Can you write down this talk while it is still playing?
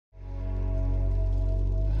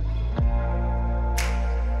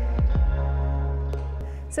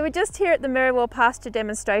So we're just here at the Merriwa Pasture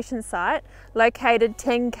Demonstration Site, located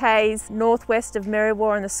 10 k's northwest of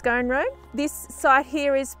Merriwa on the Scone Road. This site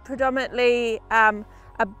here is predominantly a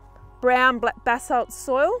brown black basalt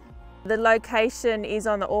soil. The location is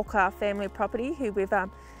on the Alker family property, who we've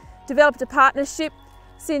developed a partnership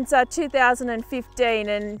since 2015,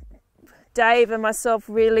 and Dave and myself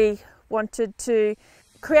really wanted to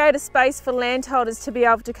create a space for landholders to be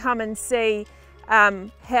able to come and see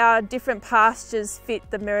how different pastures fit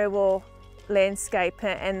the Merriwa landscape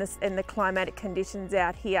and the climatic conditions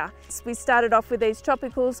out here. So we started off with these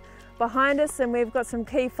tropicals behind us, and we've got some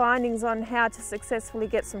key findings on how to successfully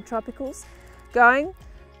get some tropicals going.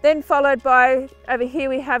 Then followed by, over here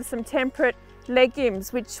we have some temperate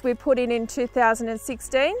legumes, which we put in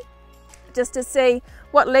 2016, just to see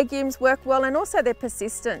what legumes work well and also their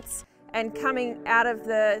persistence. And coming out of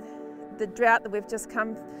the drought that we've just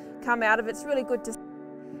come out of, it's really good to see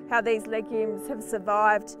how these legumes have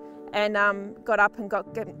survived and got up and got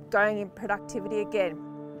going in productivity again.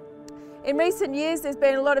 In recent years, there's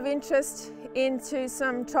been a lot of interest into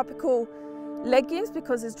some tropical legumes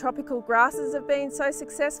because as tropical grasses have been so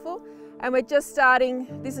successful, and we're just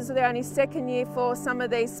starting. This is the only second year for some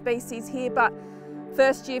of these species here, but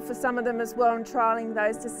first year for some of them as well, and trialling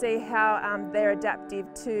those to see how they're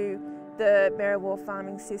adaptive to the Merriwa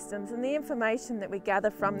farming systems. And the information that we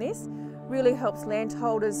gather from this really helps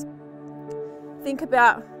landholders think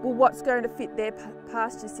about, well, what's going to fit their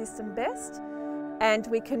pasture system best, and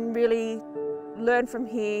we can really learn from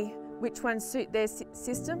here which ones suit their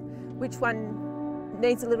system, which one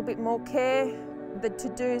needs a little bit more care, the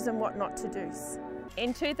to-dos and what not to-dos.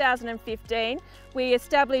 In 2015, we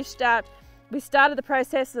started the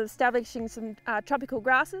process of establishing some tropical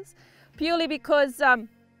grasses, purely because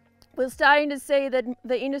we're starting to see that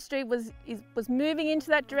the industry was moving into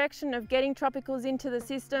that direction of getting tropicals into the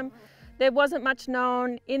system. There wasn't much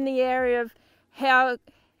known in the area of how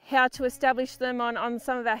to establish them on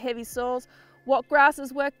some of our heavy soils, what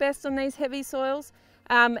grasses work best on these heavy soils,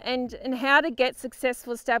 and how to get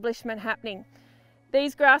successful establishment happening.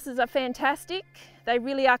 These grasses are fantastic. They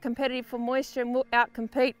really are competitive for moisture and will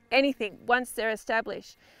outcompete anything once they're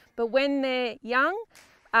established. But when they're young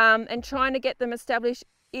and trying to get them established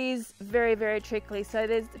is very, very tricky. So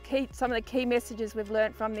there's some of the key messages we've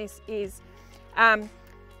learnt from this is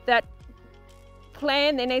that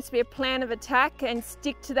there needs to be a plan of attack, and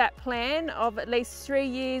stick to that plan of at least 3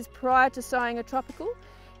 years prior to sowing a tropical,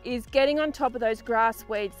 is getting on top of those grass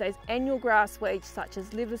weeds, those annual grass weeds such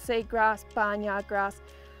as liver seed grass, barnyard grass.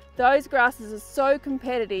 Those grasses are so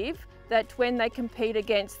competitive that when they compete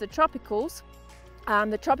against the tropicals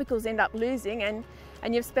end up losing, and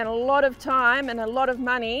you've spent a lot of time and a lot of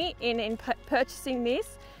money in purchasing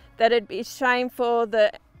this, that it'd be a shame for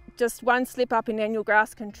just one slip up in annual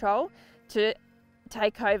grass control to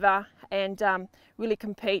take over and really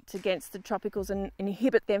compete against the tropicals and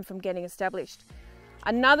inhibit them from getting established.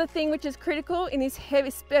 Another thing which is critical in this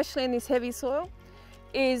especially in this heavy soil,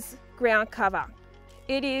 is ground cover.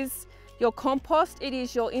 It is your compost, it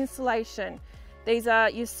is your insulation.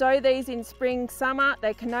 You sow these in spring, summer.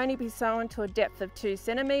 They can only be sown to a depth of 2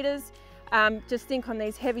 centimetres. Just think on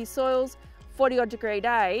these heavy soils, 40-odd degree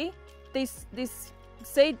day, this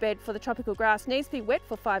seed bed for the tropical grass needs to be wet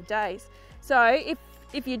for 5 days. So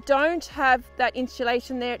if you don't have that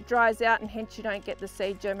insulation there, it dries out, and hence you don't get the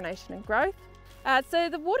seed germination and growth. So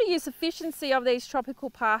the water use efficiency of these tropical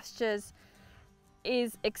pastures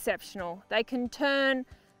is exceptional. They can turn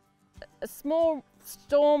a small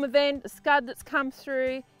storm event, a scud that's come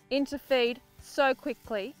through, into feed so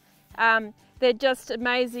quickly. They're just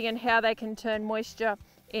amazing in how they can turn moisture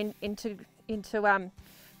into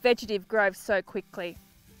vegetative growth so quickly.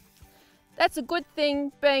 That's a good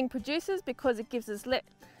thing being producers, because it gives us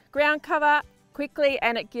ground cover quickly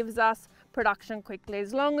and it gives us production quickly,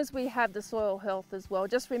 as long as we have the soil health as well.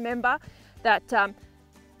 Just remember that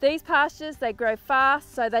these pastures, they grow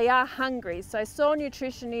fast, so they are hungry. So soil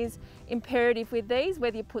nutrition is imperative with these,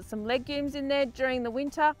 whether you put some legumes in there during the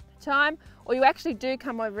winter time, or you actually do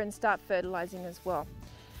come over and start fertilising as well.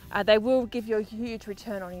 They will give you a huge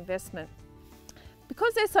return on investment.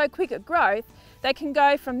 Because they're so quick at growth, they can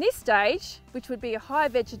go from this stage, which would be a high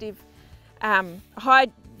vegetative, high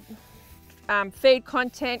feed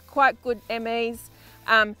content, quite good MEs,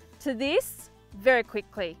 to this very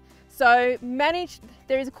quickly. So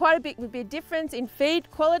there is quite a bit difference in feed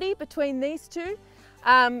quality between these two.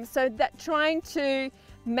 So that trying to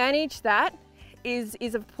manage that is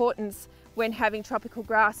of importance when having tropical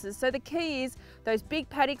grasses. So the key is those big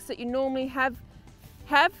paddocks that you normally have,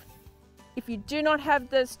 if you do not have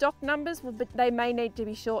the stock numbers, well, they may need to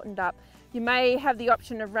be shortened up. You may have the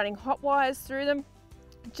option of running hot wires through them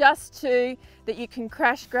just to that you can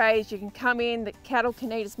crash graze, you can come in, the cattle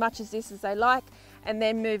can eat as much as this as they like, and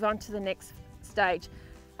then move on to the next stage.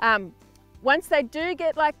 Once they do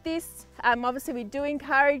get like this, obviously we do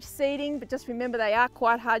encourage seeding, but just remember they are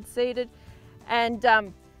quite hard seeded, and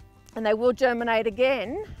they will germinate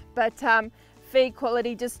again. But feed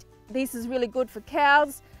quality, this is really good for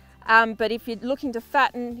cows, but if you're looking to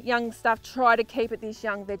fatten young stuff, try to keep it this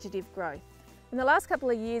young vegetative growth. In the last couple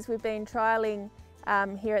of years we've been trialling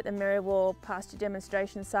here at the Merriwa Pasture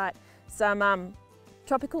Demonstration Site some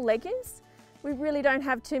tropical legumes. We really don't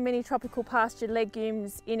have too many tropical pasture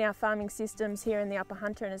legumes in our farming systems here in the Upper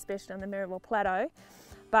Hunter and especially on the Merriwa Plateau,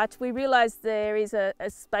 but we realised there is a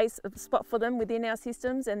spot for them within our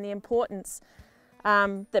systems, and the importance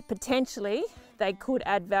that potentially they could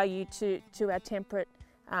add value to our temperate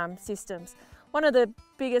systems. One of the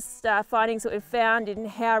biggest findings that we've found in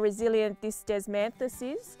how resilient this Desmanthus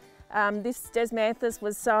is, this Desmanthus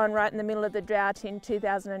was sown right in the middle of the drought in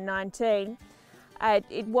 2019.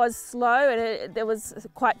 It was slow and there was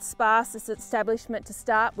quite sparse this establishment to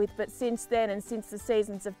start with, but since then and since the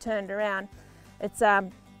seasons have turned around, it's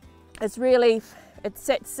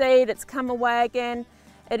set seed, it's come away again.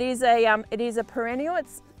 It is a perennial,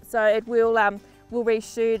 so it will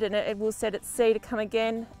reshoot and it will set its seed to come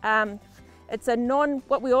again.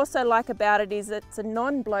 What we also like about it is it's a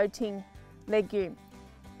non-bloating legume.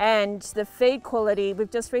 And the feed quality, we've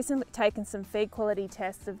just recently taken some feed quality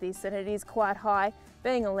tests of this, and it is quite high.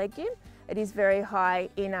 Being a legume, it is very high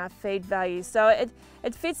in our feed value. So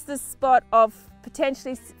it fits the spot of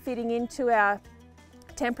potentially fitting into our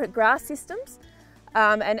temperate grass systems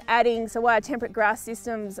and adding, so while our temperate grass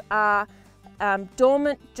systems are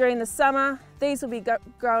dormant during the summer, these will be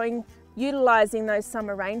growing, utilising those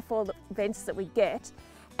summer rainfall events that we get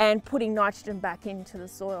and putting nitrogen back into the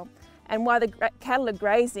soil. And while the cattle are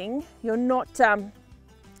grazing, you're not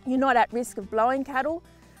at risk of blowing cattle,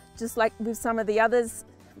 just like with some of the others.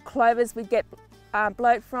 Clovers we get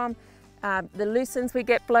bloat from, the lucins we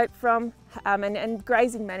get bloat from, and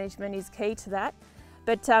grazing management is key to that.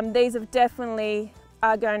 But these have definitely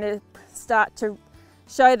are going to start to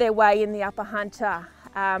show their way in the Upper Hunter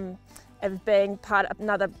of being part of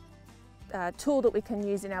another tool that we can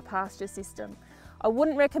use in our pasture system. I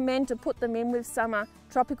wouldn't recommend to put them in with summer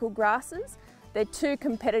tropical grasses. They're too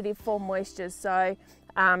competitive for moisture, so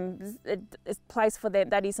it's place for them.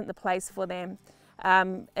 That isn't the place for them.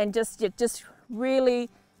 And just really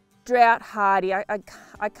drought hardy.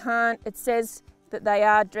 I can't. It says that they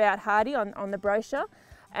are drought hardy on the brochure,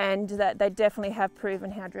 and that they definitely have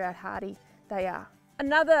proven how drought hardy they are.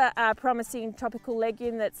 Another promising tropical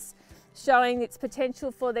legume that's showing its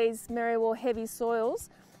potential for these Merriwa heavy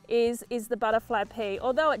soils is the butterfly pea.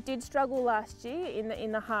 Although it did struggle last year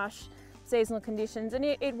in the harsh seasonal conditions, and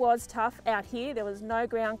it was tough out here. There was no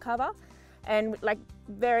ground cover and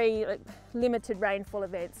very limited rainfall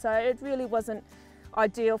events, so it really wasn't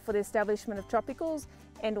ideal for the establishment of tropicals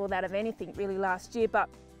and all that of anything really last year. But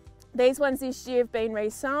these ones this year have been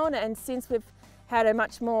resown, and since we've had a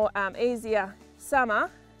much more easier summer,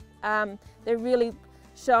 they're really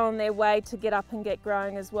showing their way to get up and get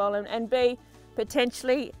growing as well, and be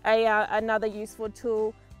potentially another useful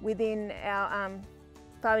tool within our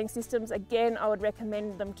farming systems. Again, I would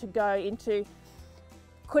recommend them to go into,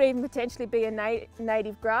 could even potentially be a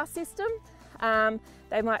native grass system.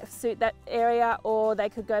 They might suit that area, or they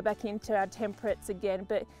could go back into our temperates again.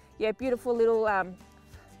 But yeah, beautiful little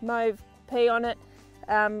mauve pea on it.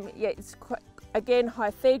 Yeah, it's quite, again,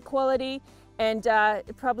 high feed quality, and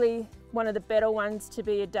probably one of the better ones to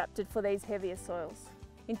be adapted for these heavier soils.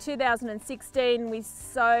 In 2016, we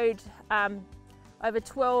sowed over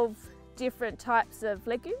 12 different types of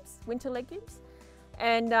legumes, winter legumes,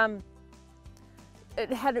 and it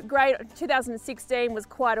had a great, 2016 was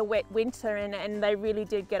quite a wet winter, and they really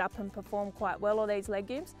did get up and perform quite well, all these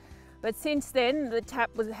legumes. But since then, the tap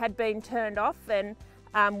had been turned off, and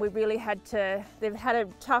we really they've had a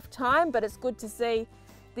tough time, but it's good to see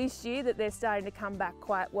this year that they're starting to come back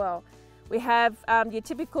quite well. We have your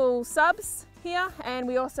typical subs here, and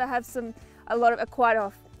we also have quite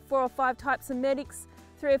 4 or 5 types of medics,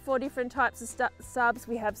 3 or 4 different types of subs.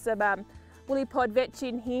 We have some woolly pod vetch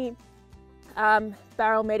in here,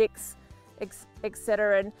 barrel medics,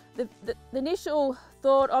 etc. And the initial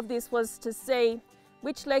thought of this was to see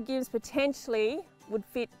which legumes potentially would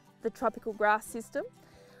fit the tropical grass system.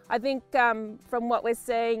 I think from what we're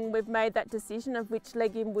seeing, we've made that decision of which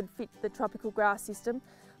legume would fit the tropical grass system.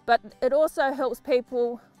 But it also helps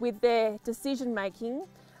people with their decision making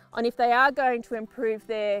on if they are going to improve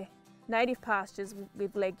their native pastures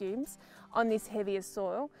with legumes on this heavier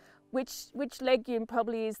soil, which legume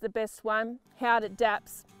probably is the best one, how it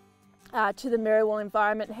adapts to the Merriwa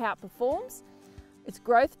environment, how it performs. Its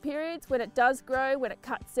growth periods, when it does grow, when it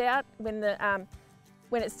cuts out, when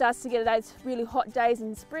it starts to get those really hot days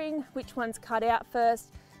in spring, which ones cut out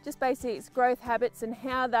first. Just basically its growth habits and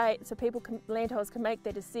how landholders can make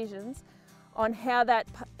their decisions on how that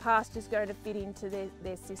pasture is going to fit into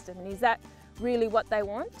their system. And is that really what they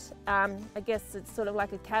want? I guess it's sort of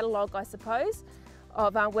like a catalogue, I suppose,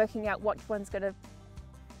 of working out which one's going to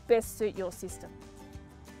best suit your system.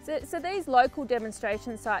 So these local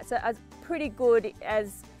demonstration sites are pretty good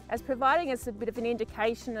as providing us a bit of an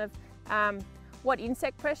indication of what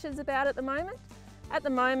insect pressure is about at the moment. At the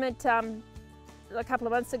moment, a couple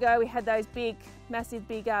of months ago we had those massive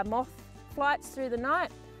big moth flights through the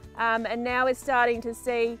night, and now we're starting to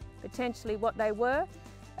see potentially what they were.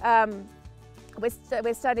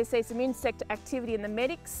 We're starting to see some insect activity in the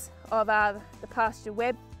medics of the pasture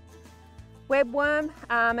webworm,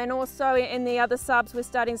 and also in the other subs we're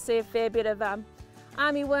starting to see a fair bit of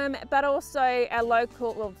armyworm, but also our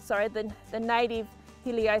local, the native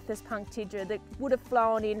Heliothis punctidra that would have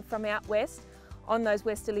flown in from out west on those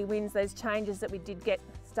westerly winds, those changes that we did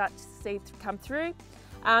start to see come through.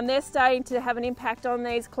 They're starting to have an impact on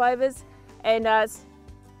these clovers and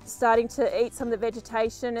starting to eat some of the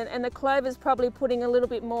vegetation, and the clover's probably putting a little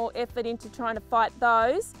bit more effort into trying to fight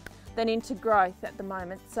those than into growth at the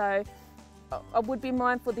moment. So I would be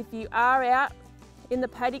mindful that if you are out in the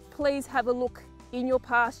paddock, please have a look in your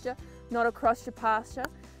pasture, not across your pasture,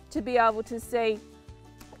 to be able to see,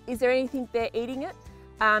 is there anything there eating it?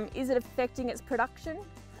 Is it affecting its production?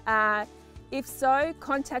 If so,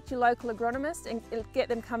 contact your local agronomist and get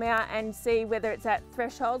them come out and see whether it's at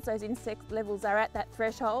thresholds, those insect levels are at that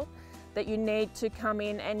threshold, that you need to come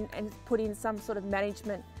in and put in some sort of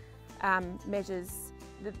management measures.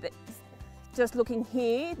 Just looking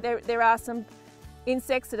here, there are some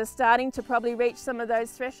insects that are starting to probably reach some of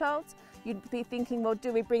those thresholds. You'd be thinking, well,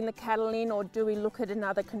 do we bring the cattle in or do we look at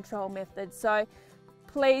another control method? So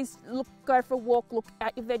please go for a walk, look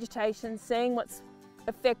at your vegetation, seeing what's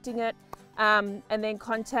affecting it, and then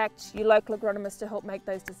contact your local agronomist to help make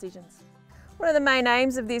those decisions. One of the main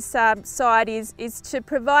aims of this site is to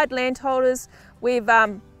provide landholders with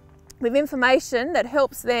information that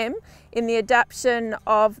helps them in the adaptation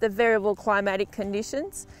of the variable climatic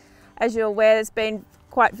conditions. As you're aware, it's been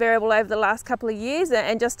quite variable over the last couple of years,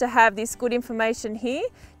 and just to have this good information here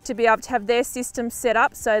to be able to have their system set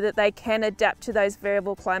up so that they can adapt to those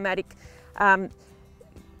variable climatic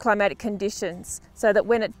conditions, so that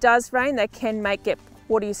when it does rain they can get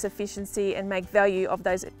water use efficiency and make value of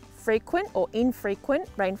those frequent or infrequent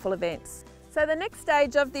rainfall events. So the next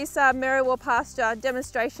stage of this Merriwa Pasture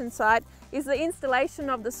Demonstration Site is the installation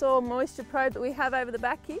of the soil moisture probe that we have over the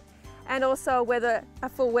back here, and also a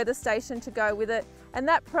full weather station to go with it. And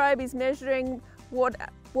that probe is measuring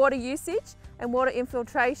water usage and water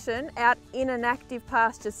infiltration out in an active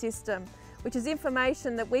pasture system, which is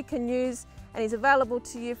information that we can use and is available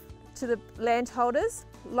to the landholders,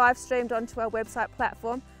 live streamed onto our website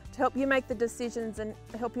platform to help you make the decisions and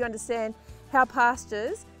help you understand how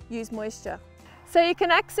pastures use moisture. So you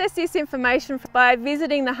can access this information by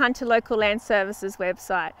visiting the Hunter Local Land Services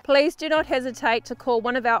website. Please do not hesitate to call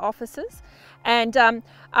one of our officers and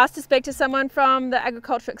ask to speak to someone from the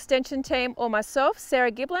Agricultural Extension team or myself,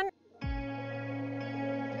 Sarah Giblin.